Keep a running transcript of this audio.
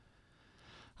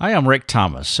Hi, I'm Rick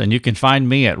Thomas, and you can find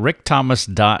me at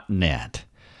rickthomas.net.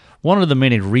 One of the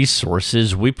many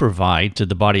resources we provide to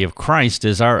the body of Christ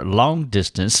is our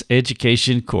long-distance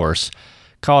education course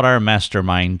called our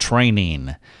Mastermind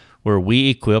Training, where we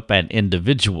equip an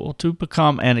individual to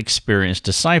become an experienced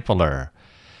discipler.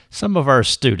 Some of our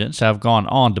students have gone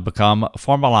on to become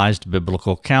formalized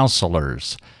biblical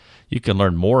counselors. You can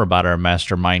learn more about our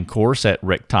Mastermind course at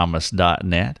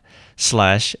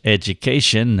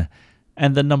rickthomas.net/education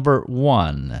and the number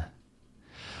 1.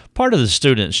 Part of the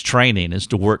students' training is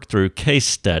to work through case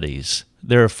studies.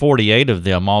 There are 48 of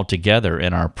them altogether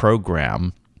in our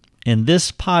program. In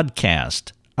this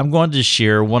podcast, I'm going to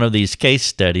share one of these case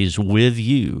studies with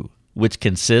you, which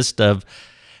consists of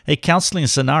a counseling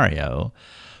scenario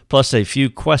plus a few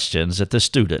questions that the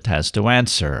student has to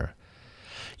answer.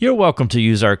 You're welcome to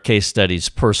use our case studies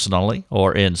personally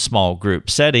or in small group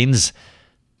settings.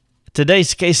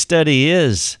 Today's case study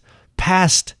is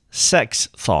past sex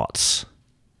thoughts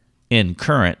in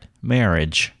current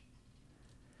marriage.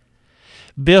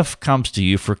 Biff comes to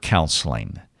you for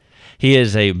counseling. He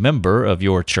is a member of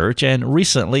your church and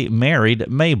recently married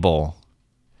Mabel.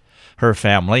 Her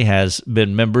family has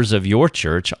been members of your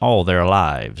church all their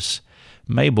lives.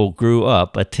 Mabel grew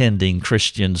up attending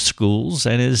Christian schools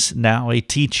and is now a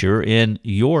teacher in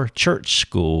your church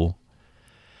school.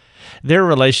 Their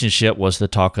relationship was the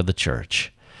talk of the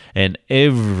church, and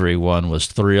everyone was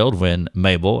thrilled when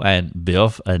Mabel and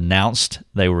Biff announced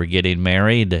they were getting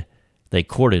married. They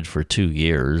courted for 2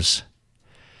 years.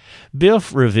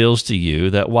 Biff reveals to you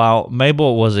that while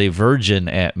Mabel was a virgin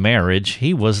at marriage,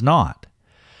 he was not.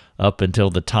 Up until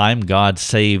the time God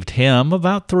saved him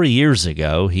about 3 years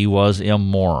ago, he was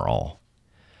immoral.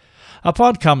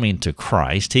 Upon coming to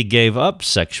Christ, he gave up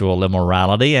sexual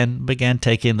immorality and began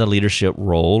taking the leadership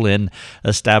role in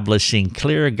establishing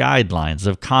clear guidelines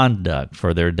of conduct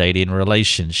for their dating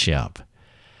relationship.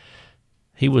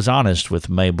 He was honest with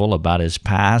Mabel about his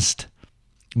past.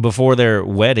 Before their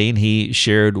wedding, he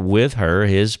shared with her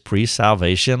his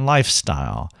pre-salvation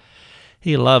lifestyle.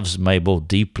 He loves Mabel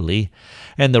deeply,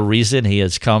 and the reason he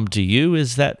has come to you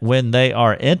is that when they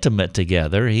are intimate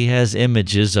together, he has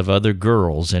images of other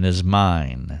girls in his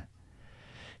mind.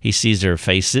 He sees their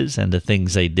faces and the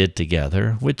things they did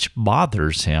together, which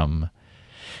bothers him.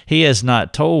 He has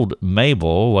not told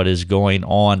Mabel what is going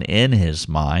on in his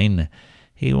mind.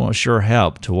 He wants your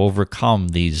help to overcome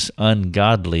these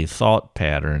ungodly thought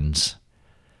patterns.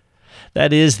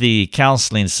 That is the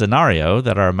counseling scenario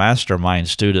that our mastermind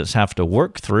students have to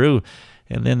work through,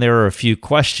 and then there are a few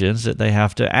questions that they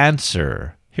have to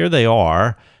answer. Here they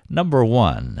are. Number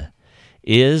 1,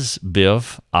 is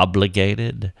Biff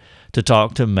obligated to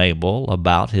talk to Mabel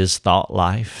about his thought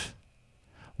life?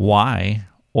 Why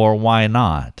or why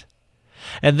not?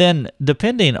 And then,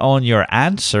 depending on your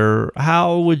answer,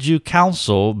 how would you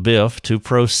counsel Biff to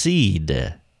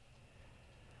proceed?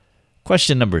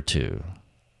 Question number 2.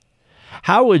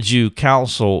 How would you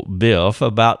counsel Biff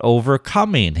about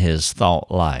overcoming his thought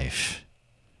life?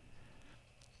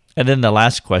 And then the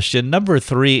last question, number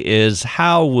 3, is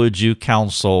how would you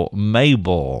counsel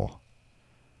Mabel?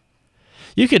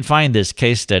 You can find this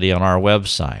case study on our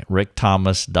website,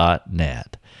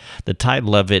 rickthomas.net. The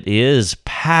title of it is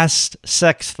Past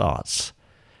Sex Thoughts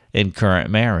in Current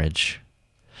Marriage.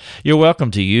 You're welcome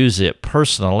to use it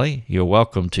personally. You're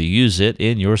welcome to use it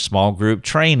in your small group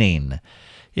training.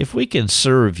 If we can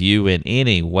serve you in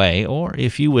any way, or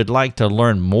if you would like to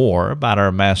learn more about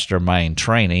our mastermind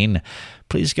training,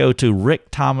 please go to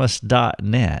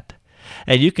rickthomas.net.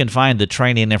 And you can find the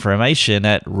training information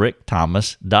at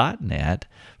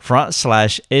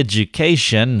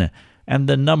rickthomas.net/education and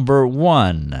the number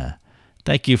 1.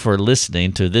 Thank you for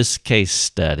listening to this case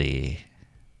study.